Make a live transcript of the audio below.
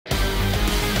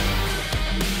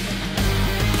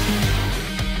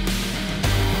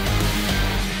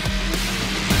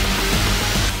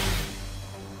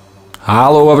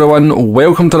Hello everyone,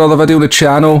 welcome to another video on the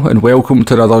channel and welcome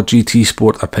to another GT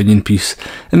Sport opinion piece.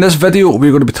 In this video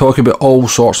we're going to be talking about all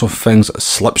sorts of things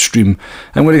Slipstream.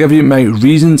 I'm going to give you my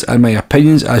reasons and my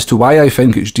opinions as to why I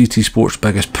think it's GT Sport's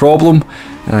biggest problem,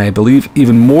 and I believe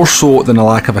even more so than the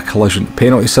lack of a collision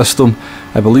penalty system.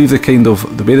 I believe the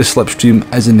way the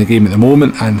Slipstream is in the game at the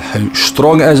moment and how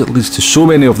strong it is, it leads to so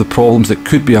many of the problems that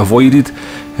could be avoided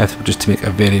if we were just to make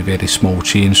a very small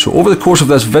change. So over the course of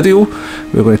this video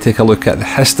we're going to take a look at the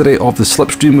history of the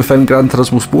Slipstream within Gran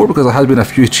Turismo Sport, because there has been a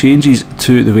few changes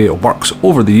to the way it works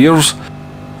over the years.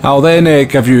 I'll then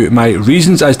give you my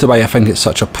reasons as to why I think it's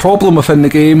such a problem within the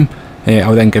game.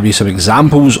 I'll then give you some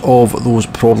examples of those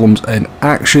problems in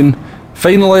action.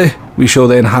 Finally, we shall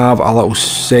then have a little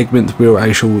segment where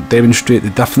I shall demonstrate the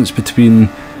difference between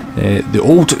the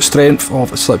old strength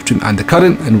of Slipstream and the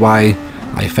current, and why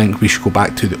I think we should go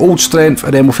back to the old strength,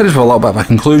 and then we'll finish with a little bit of a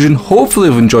conclusion. Hopefully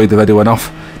you've enjoyed the video enough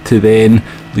to then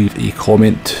leave a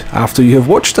comment after you have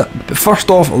watched it. But first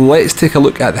off, let's take a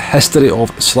look at the history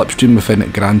of Slipstream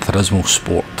within Gran Turismo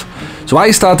Sport. So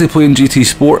I started playing GT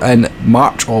Sport in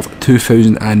March of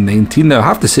 2019. Now I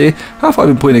have to say, I've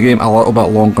been playing the game a little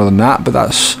bit longer than that, but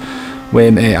that's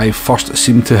when I first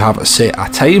seemed to have set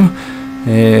a time.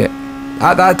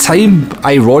 At that time,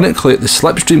 ironically, the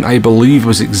Slipstream I believe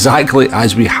was exactly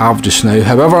as we have just now.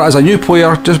 However, as a new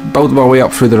player, just building my way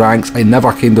up through the ranks, I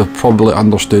never probably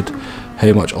understood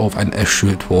how much of an issue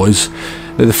it was.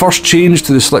 Now, the first change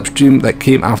to the Slipstream that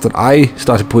came after I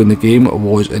started playing the game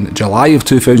was in July of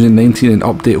 2019 in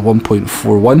update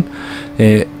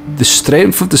 1.41. The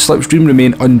strength of the Slipstream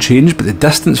remained unchanged, but the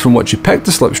distance from which you picked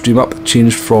the Slipstream up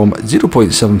changed from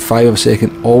 0.75 of a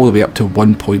second all the way up to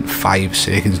 1.5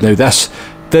 seconds. Now this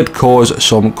did cause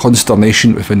some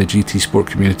consternation within the GT Sport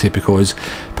community, because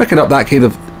picking up that kind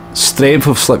of strength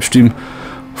of Slipstream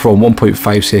from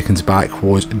 1.5 seconds back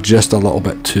was just a little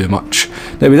bit too much.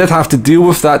 Now we did have to deal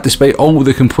with that despite all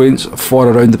the complaints for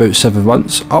around about 7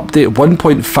 months. Update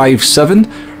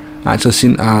 1.57 actually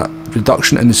seen a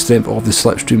reduction in the strength of the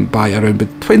Slipstream by around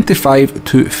 25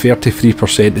 to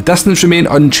 33%. The distance remained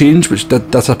unchanged, which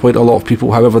did disappoint a lot of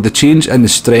people. However, the change in the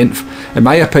strength, in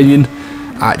my opinion,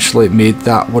 actually made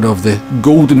that one of the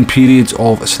golden periods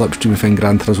of Slipstream within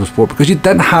Gran Turismo Sport, because you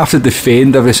didn't have to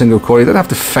defend every single corner, you didn't have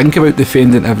to think about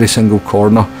defending every single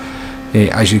corner,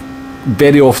 as you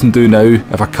very often do now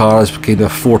if a car is kind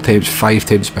of 4 times, 5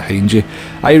 times behind you.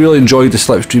 I really enjoyed the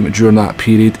Slipstream during that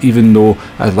period, even though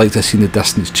I'd like to have seen the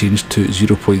distance change to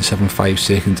 0.75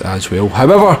 seconds as well.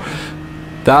 However,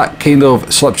 that kind of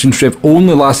Slipstream strength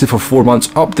only lasted for 4 months.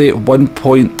 Update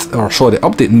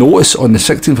notice on the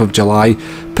 16th of July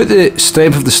put the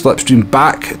strength of the Slipstream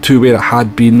back to where it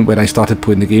had been when I started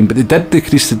playing the game, but they did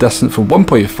decrease the distance from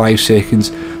 1.5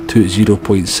 seconds to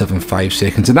 0.75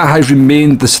 seconds, and that has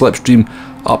remained the Slipstream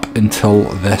up until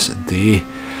this day.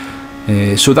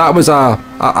 So that was a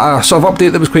sort of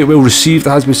update that was quite well received,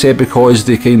 it has been said, because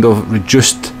they kind of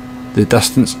reduced the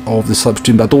distance of the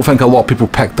Slipstream, but I don't think a lot of people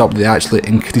picked up they actually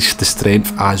increased the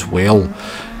strength as well.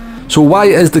 So why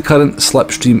is the current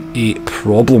Slipstream a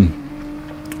problem?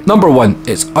 Number one,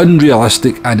 it's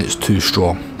unrealistic and it's too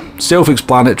strong.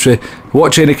 Self-explanatory.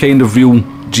 Watch any kind of real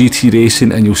GT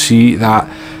racing and you'll see that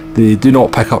they do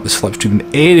not pick up the Slipstream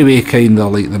in any way kind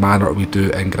of like the manner we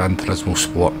do in Gran Turismo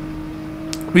Sport.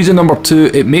 Reason number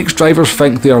two, it makes drivers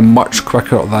think they are much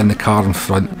quicker than the car in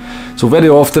front. So very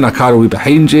often a car will be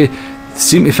behind you, they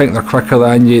seem to think they're quicker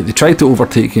than you, they try to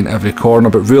overtake you in every corner,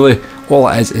 but really all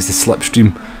it is the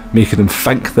Slipstream making them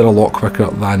think they're a lot quicker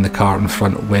than the car in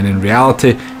front, when in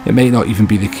reality it might not even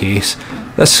be the case.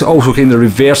 This also kind of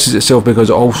reverses itself, because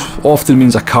it often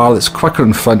means a car that's quicker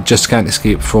in front just can't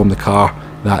escape from the car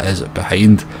that is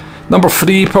behind. Number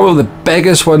three, probably the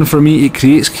biggest one for me, it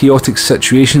creates chaotic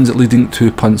situations leading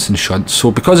to punts and shunts.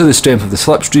 So because of the strength of the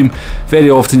Slipstream, very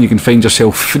often you can find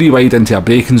yourself 3 wide into a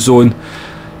braking zone,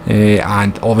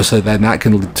 and obviously then that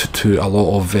can lead to a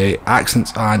lot of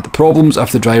accidents and problems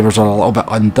if the drivers are a little bit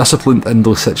undisciplined in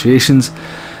those situations.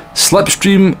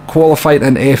 Slipstream qualifying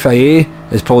in FIA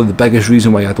is probably the biggest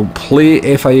reason why I don't play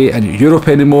FIA in Europe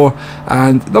anymore.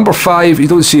 And number 5, you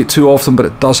don't see it too often, but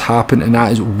it does happen, and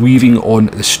that is weaving on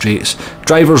the straights.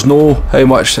 Drivers know how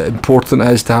much important it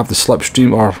is to have the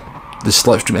Slipstream, or the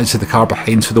Slipstream into the car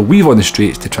behind, so they'll weave on the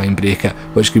straights to try and break it,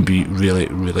 which can be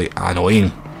really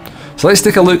annoying. So let's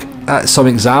take a look at some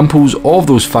examples of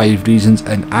those 5 reasons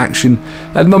in action.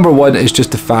 And number 1 is just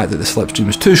the fact that the Slipstream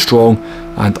is too strong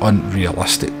and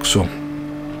unrealistic. So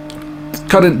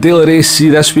current daily race, see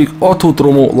this week,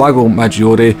 Autodromo Lago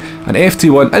Maggiore, an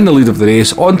FT1 in the lead of the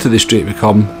race, onto the straight we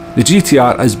come. The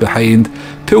GTR is behind,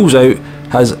 pulls out,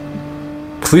 has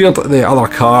cleared the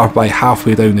other car by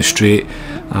halfway down the straight,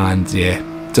 and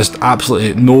yeah, just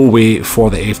absolutely no way for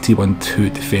the FT1 to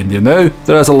defend him. Now,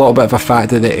 there is a little bit of a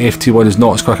fact that the FT1 is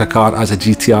not as quick a car as a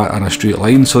GTR in a straight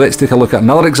line, so let's take a look at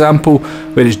another example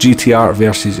where it's GTR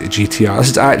versus GTR.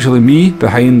 This is actually me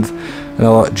behind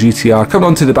another GTR coming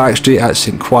onto the back straight at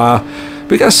St. Croix.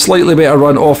 We get a slightly better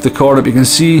run off the corner, but you can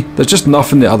see there's just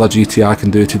nothing the other GTR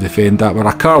can do to defend that. We're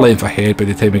a car length ahead by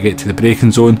the time we get to the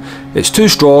braking zone. It's too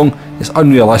strong, it's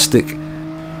unrealistic.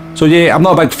 So yeah, I'm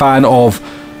not a big fan of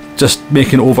just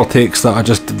making overtakes that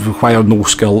just require no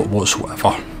skill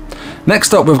whatsoever.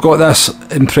 Next up, we've got this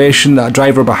impression that a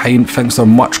driver behind thinks they're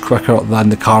much quicker than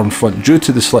the car in front due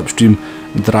to the slipstream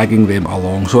dragging them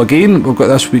along. So again, we've got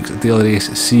this week's Daily Race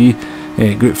C,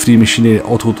 Group 3 Machinery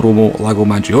Autodromo Lago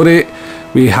Maggiore.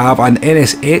 We have an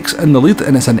NSX in the lead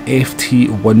and it's an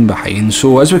FT1 behind.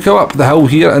 So as we come up the hill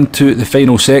here into the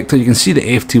final sector, you can see the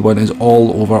FT1 is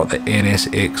all over the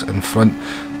NSX in front,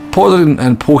 podding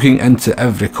and poking into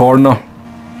every corner.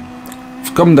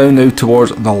 Come down now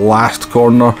towards the last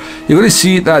corner, you're going to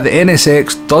see that the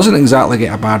NSX doesn't exactly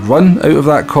get a bad run out of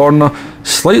that corner,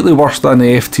 slightly worse than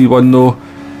the FT1 though.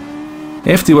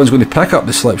 FT1 is going to pick up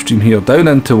the slipstream here down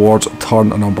in towards turn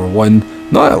number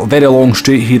 1. Not a very long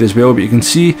straight here as well, but you can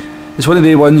see it's one of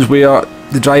the ones where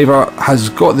the driver has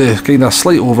got the kind of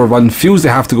slight overrun, feels they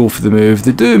have to go for the move.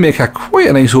 They do make quite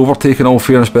a nice overtake in all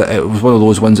fairness, but it was one of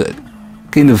those ones that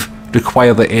kind of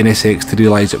required the NSX to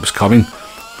realise it was coming.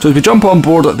 So as we jump on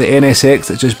board the NSX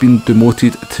that's just been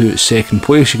demoted to second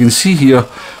place, you can see here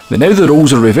that now the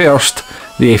roles are reversed,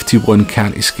 the FT1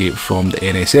 can't escape from the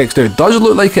NSX. Now it does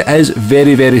look like it is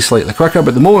very slightly quicker,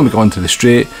 but the moment we go onto the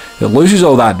straight, it loses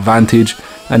all that advantage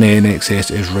and the NSX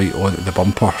is right on the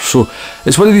bumper. So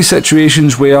it's one of these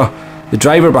situations where the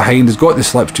driver behind has got the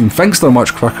slipstream, thinks they're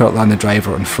much quicker than the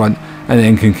driver in front, and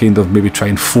then can kind of maybe try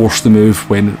and force the move,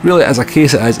 when really as a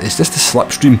case it is, it's just the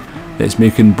slipstream that's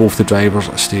making both the drivers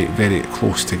stay very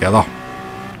close together.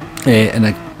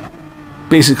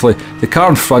 Basically the car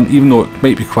in front, even though it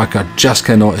might be quicker, just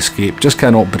cannot escape, just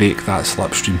cannot break that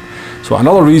slipstream. So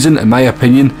another reason, in my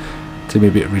opinion, to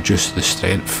maybe reduce the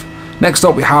strength. Next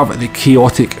up we have the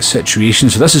chaotic situation.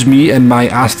 So this is me in my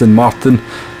Aston Martin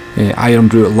Iron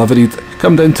Brew liveried,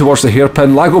 come down towards the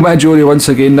hairpin. Lago Maggiore once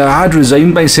again. Now I had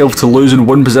resigned myself to losing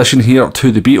one position here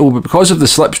to the Beetle, but because of the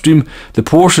slipstream, the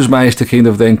Porsche has managed to kind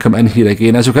of then come in here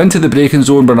again. As we go into the braking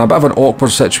zone, we're in a bit of an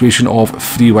awkward situation of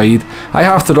 3 wide. I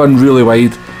have to run really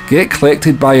wide, get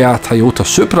collected by a Toyota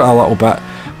Supra a little bit,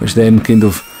 which then kind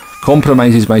of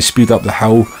compromises my speed up the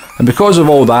hill, and because of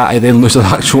all that I then lose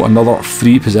another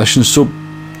 3 positions. So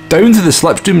down to the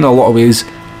slipstream in a lot of ways,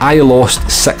 I lost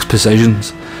 6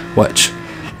 positions, which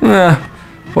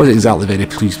wasn't exactly very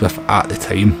pleased with at the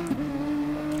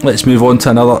time. Let's move on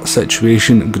to another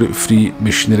situation, Group 3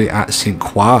 Machinery at St.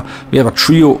 Croix. We have a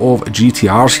trio of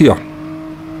GTRs here.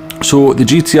 So the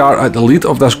GTR at the lead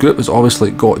of this group has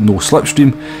obviously got no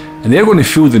slipstream, and they're going to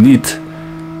feel the need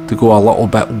to go a little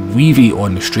bit weavy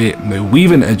on the straight. Now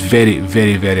weaving is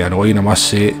very annoying, I must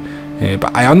say,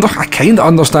 but I kind of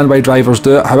understand why drivers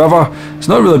do it. However, it's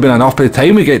not really been enough. By the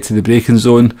time we get to the braking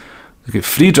zone, we get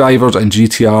 3 drivers and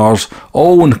GTRs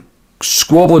all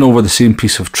squabbling over the same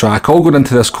piece of track, all going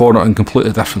into this corner in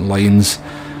completely different lines,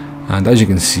 and as you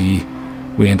can see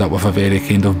we end up with a very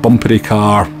kind of bumpery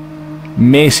car,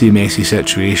 messy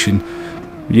situation.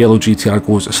 Yellow GTR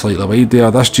goes slightly wide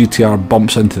there, this GTR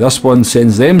bumps into this one,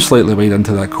 sends them slightly wide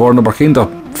into that corner. We're kind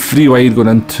of 3 wide going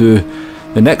into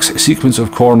the next sequence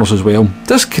of corners as well.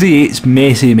 This creates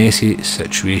messy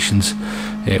situations,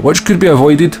 which could be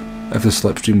avoided if the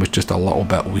slipstream was just a little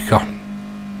bit weaker.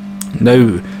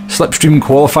 Now, slipstream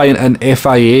qualifying in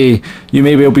FIA, you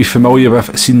may well be familiar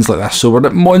with scenes like this. So we're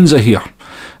at Monza here,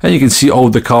 and you can see all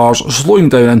the cars slowing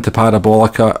down into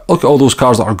Parabolica. Look at all those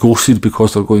cars that are ghosted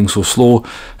because they're going so slow,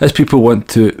 as people want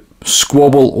to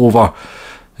squabble over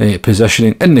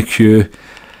positioning in the queue.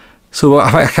 So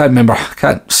I can't remember, I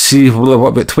can't see, what,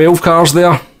 about 12 cars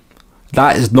there?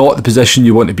 That is not the position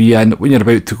you want to be in when you're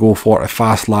about to go for a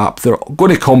fast lap. They're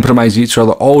going to compromise each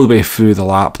other all the way through the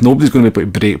lap. Nobody's going to be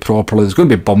able to brake properly. There's going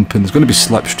to be bumping. There's going to be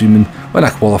slipstreaming in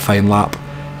a qualifying lap.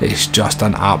 It's just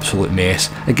an absolute mess.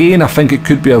 Again, I think it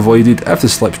could be avoided if the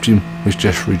slipstream was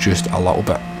just reduced a little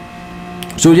bit.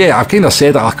 So yeah, I've kind of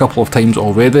said it a couple of times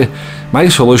already. My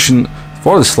solution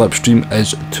for the slipstream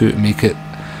is to make it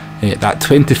that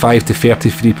 25 to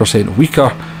 33%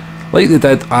 weaker, like they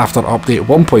did after update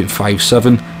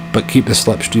 1.57, but keep the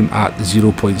slipstream at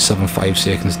 0.75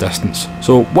 seconds distance.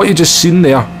 So what you just seen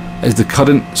there is the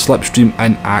current slipstream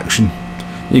in action.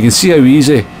 You can see how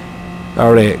easy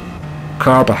our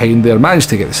car behind there managed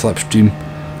to get the slipstream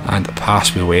and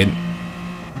past we went.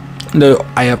 Now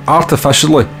I have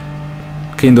artificially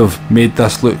kind of made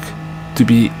this look to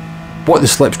be what the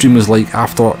Slipstream was like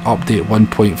after update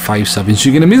 1.57. So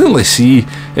you can immediately see,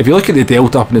 if you look at the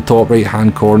delta up in the top right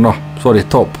hand corner, sorry,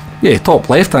 top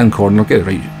left hand corner, get it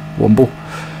right, Wumble.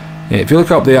 If you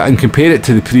look up there and compare it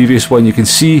to the previous one, you can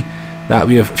see that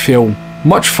we have fell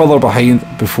much further behind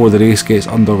before the race gets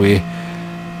underway,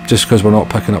 just because we're not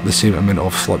picking up the same amount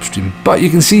of Slipstream. But you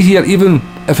can see here, even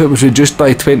if it was reduced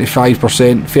by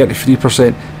 25%,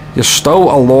 33%, there's still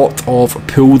a lot of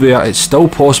pull there. It's still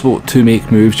possible to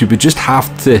make moves. You would just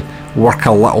have to work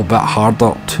a little bit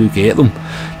harder to get them.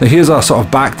 Now here's a sort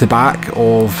of back-to-back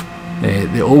of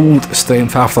the old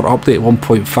strength after update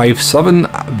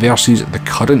 1.57 versus the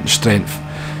current strength.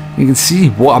 You can see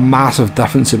what a massive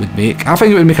difference it would make. I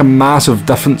think it would make a massive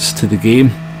difference to the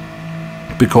game,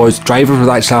 because drivers would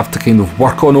actually have to kind of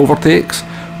work on overtakes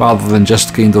rather than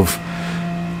just kind of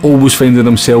always finding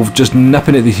themselves just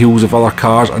nipping at the heels of other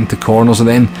cars into corners, and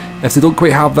then if they don't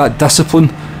quite have that discipline,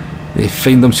 they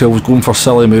find themselves going for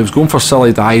silly moves, going for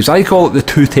silly dives. I call it the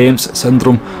 2 tenths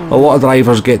syndrome. A lot of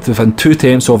drivers get to within 2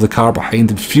 tenths of the car behind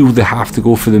and feel they have to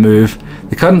go for the move.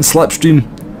 The current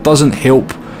Slipstream doesn't help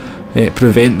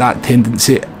prevent that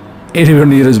tendency anywhere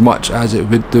near as much as it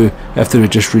would do if they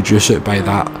would just reduce it by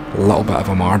that little bit of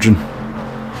a margin.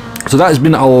 So that has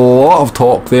been a lot of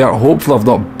talk there. Hopefully I've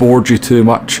not bored you too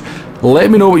much.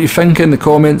 Let me know what you think in the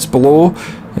comments below.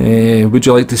 Would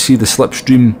you like to see the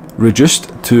Slipstream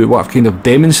reduced to what I've kind of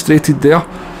demonstrated there?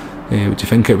 Would you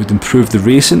think it would improve the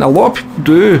racing? A lot of people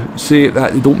do say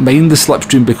that they don't mind the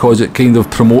Slipstream because it kind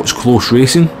of promotes close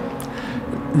racing.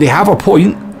 They have a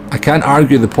point. I can't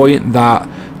argue the point that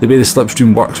the way the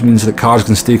Slipstream works means that cars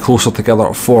can stay closer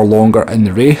together for longer in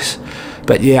the race.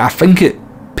 But yeah, I think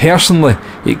personally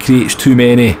it creates too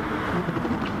many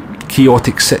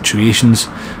chaotic situations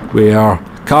where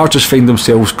cars just find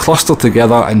themselves clustered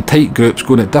together in tight groups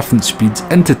going at different speeds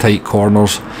into tight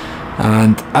corners,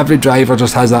 and every driver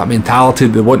just has that mentality.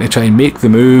 They want to try and make the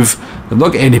move. They've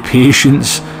not got any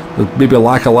patience. They maybe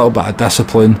lack a little bit of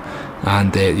discipline,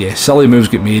 and yeah, silly moves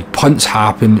get made, punts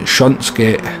happen, shunts go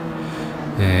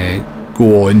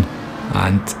on,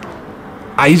 and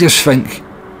I just think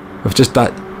with just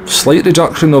that slight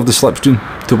reduction of the Slipstream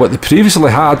to what they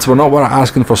previously had, so we're not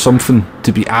asking for something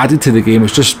to be added to the game,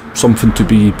 it's just something to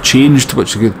be changed,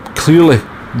 which they could clearly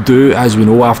do, as we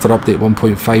know, after update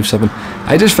 1.57.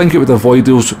 I just think it would avoid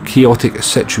those chaotic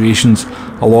situations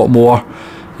a lot more,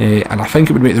 and I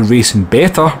think it would make the racing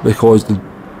better, because the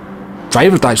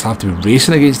drivers would actually have to be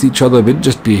racing against each other. It wouldn't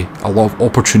just be a lot of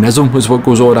opportunism is what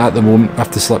goes on at the moment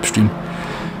with the Slipstream.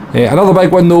 Another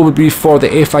big one though would be for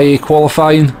the FIA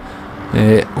qualifying.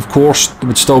 Of course there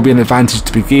would still be an advantage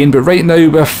to be gained, but right now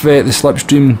with the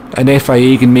Slipstream, an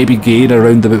FIA can maybe gain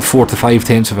around about 4 to 5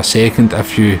 tenths of a second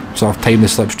if you sort of time the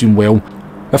Slipstream well.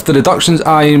 With the reductions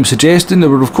I am suggesting, there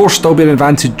would of course still be an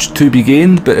advantage to be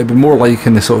gained, but it would be more like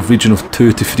in the sort of region of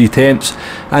 2 to 3 tenths,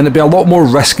 and it'd be a lot more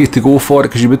risky to go for it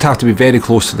because you would have to be very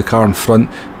close to the car in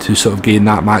front to sort of gain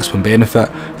that maximum benefit.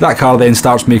 If that car then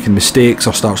starts making mistakes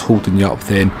or starts holding you up,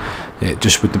 then it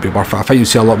just wouldn't be worth it. I think you'd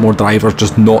see a lot more drivers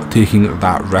just not taking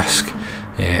that risk,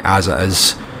 as it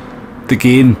is. The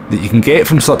gain that you can get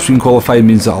from Slipstream qualifying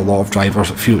means that a lot of drivers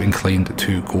feel inclined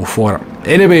to go for it.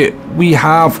 Anyway, we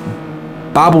have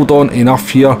babbled on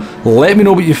enough here. Let me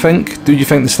know what you think. Do you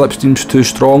think the Slipstream's too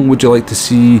strong? Would you like to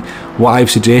see what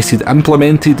I've suggested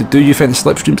implemented? Do you think the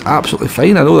Slipstream's absolutely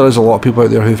fine? I know there is a lot of people out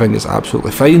there who think it's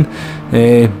absolutely fine.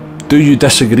 Do you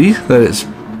disagree that it's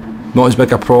not as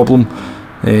big a problem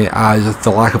as the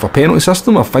lack of a penalty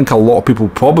system? I think a lot of people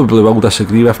probably will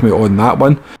disagree with me on that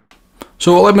one.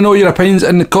 So let me know your opinions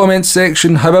in the comments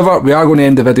section. However, we are going to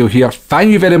end the video here.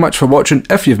 Thank you very much for watching.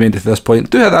 If you've made it to this point,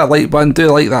 do hit that like button, do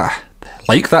like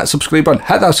that subscribe button,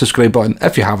 hit that subscribe button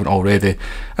if you haven't already,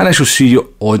 and I shall see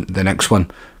you on the next one.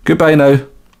 Goodbye now.